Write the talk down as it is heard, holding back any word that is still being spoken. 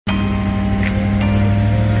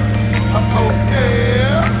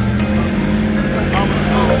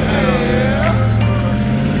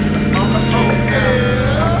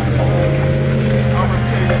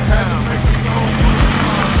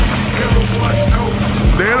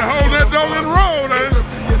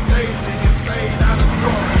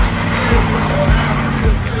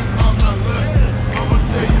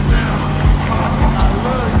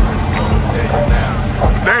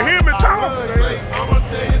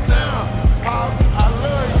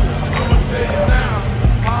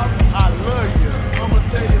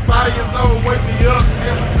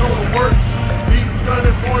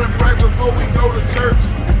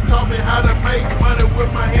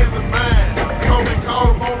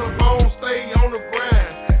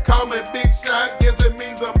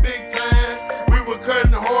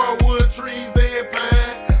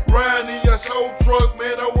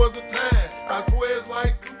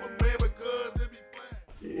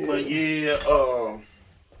But yeah,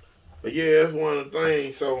 that's one of the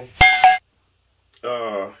things. So,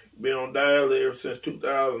 been on dialysis ever since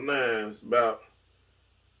 2009. It's about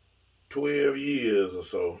 12 years or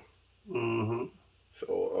so. Mm-hmm.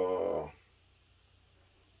 So,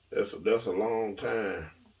 that's a long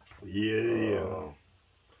time. Yeah.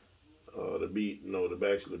 To be, to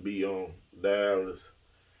actually be on dialysis,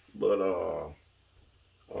 but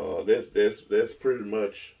that's pretty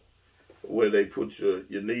much where they put your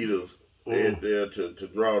needles in there to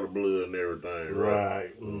draw the blood and everything,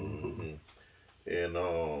 right? Mm-hmm.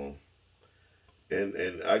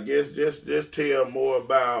 And I guess just tell more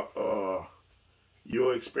about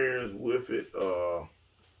your experience with it, the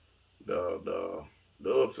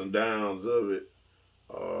ups and downs of it,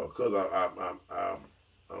 because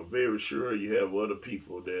I'm very sure you have other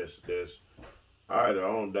people that's either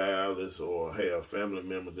on dialysis or have family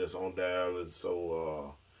members that's on dialysis.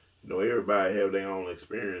 So everybody have their own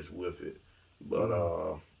experience with it. But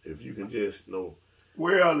if you can just know.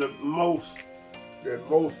 Well, the most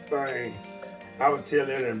thing I would tell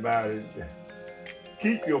anybody is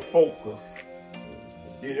keep your focus.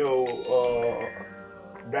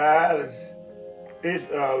 Dialysis, it's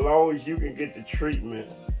as long as you can get the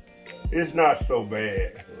treatment, it's not so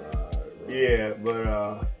bad. Right. Yeah, but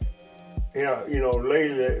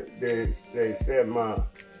lately they said my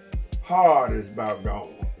heart is about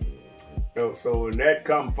gone. So and that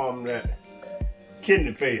come from that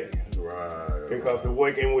kidney failure. Right. Because of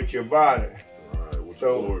working with your body. Right. With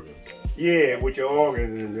your organs. Yeah, with your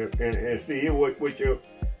organs and see with your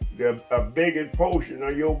a biggest portion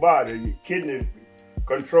of your body, your kidney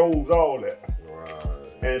controls all that.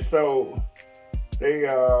 Right. And so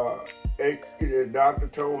the doctor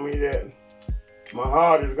told me that my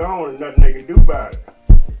heart is gone and nothing they can do about it.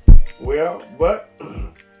 Well, but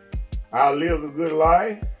I lived a good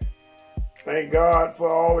life. Thank God for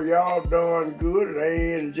all of y'all doing good.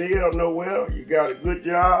 They ain't in jail nowhere. You got a good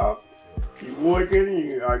job. You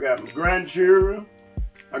working. I got my grandchildren.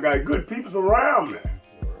 I got good people around me.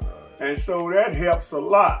 And so that helps a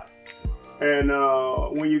lot. And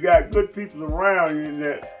when you got good people around you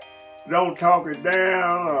that don't talk it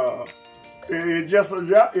down, it's just something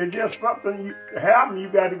you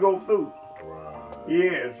got to go through. Right.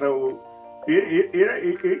 Yeah, so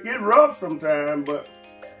it get rough sometimes, but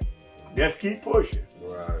just keep pushing.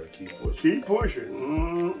 Right, keep pushing. Keep pushing.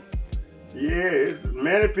 Mm-hmm. Yeah,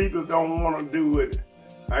 many people don't want to do it.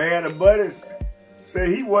 I had a buddy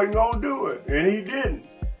say he wasn't going to do it, and he didn't.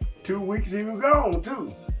 2 weeks he was gone,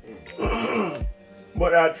 too.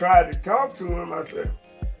 But I tried to talk to him. I said,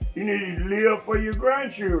 you need to live for your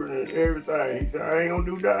grandchildren and everything. He said, I ain't going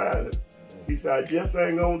to do that. He said, I just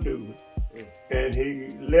ain't going to do it. And he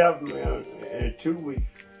left me in 2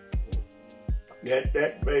 weeks.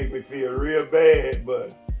 That made me feel real bad,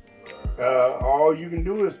 but all you can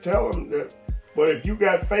do is tell them that. But if you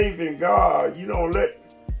got faith in God, you don't let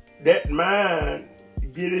that mind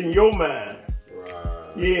get in your mind.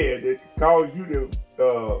 Right. Yeah, that cause you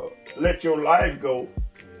to let your life go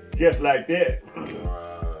just like that.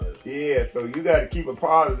 Right. Yeah, so you got to keep a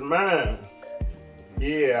positive mind.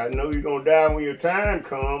 Yeah, I know you're gonna die when your time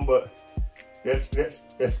comes, but let's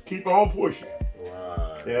keep on pushing.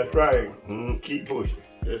 Right. That's right. Keep pushing.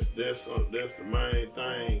 That's the main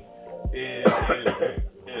thing,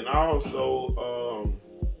 and also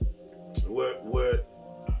what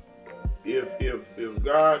if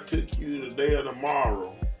God took you today or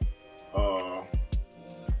tomorrow,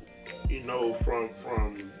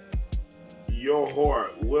 from your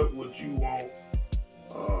heart, what would you want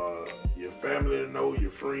your family to know,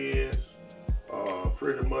 your friends,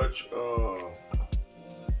 pretty much,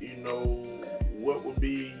 what would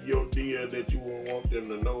be your deal that you would want them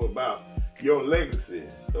to know about your legacy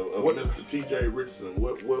of Mr. T.J. Richardson?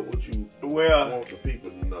 What would you want the people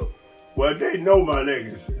to know? Well, they know my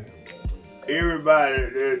legacy. Everybody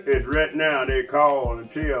that's right now, they call and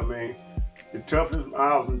tell me the toughest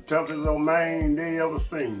old man they ever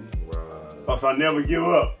seen. Right. Because I never give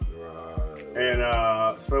up. Right. And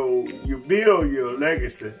so you build your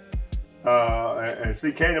legacy. And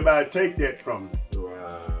see, can't nobody take that from you.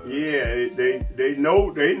 Right. Yeah, they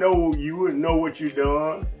know you and know what you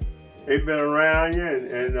done. They've been around you,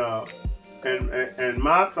 and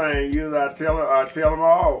my thing is I tell them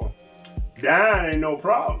all, dying ain't no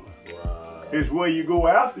problem. Right. It's where you go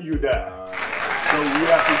after you die. Right. So you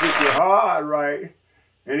have to get your heart right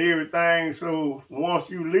and everything. So once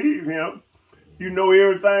you leave him, you know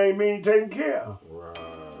everything being taken care of. Right.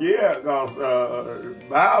 Yeah, because the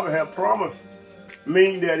Bible has promised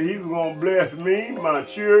me that he was going to bless me, my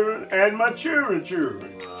children, and my children's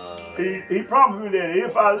children. Right. He promised me that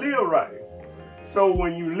if I live right. So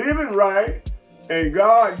when you living right and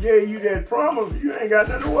God gave you that promise, you ain't got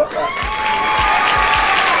nothing to worry about.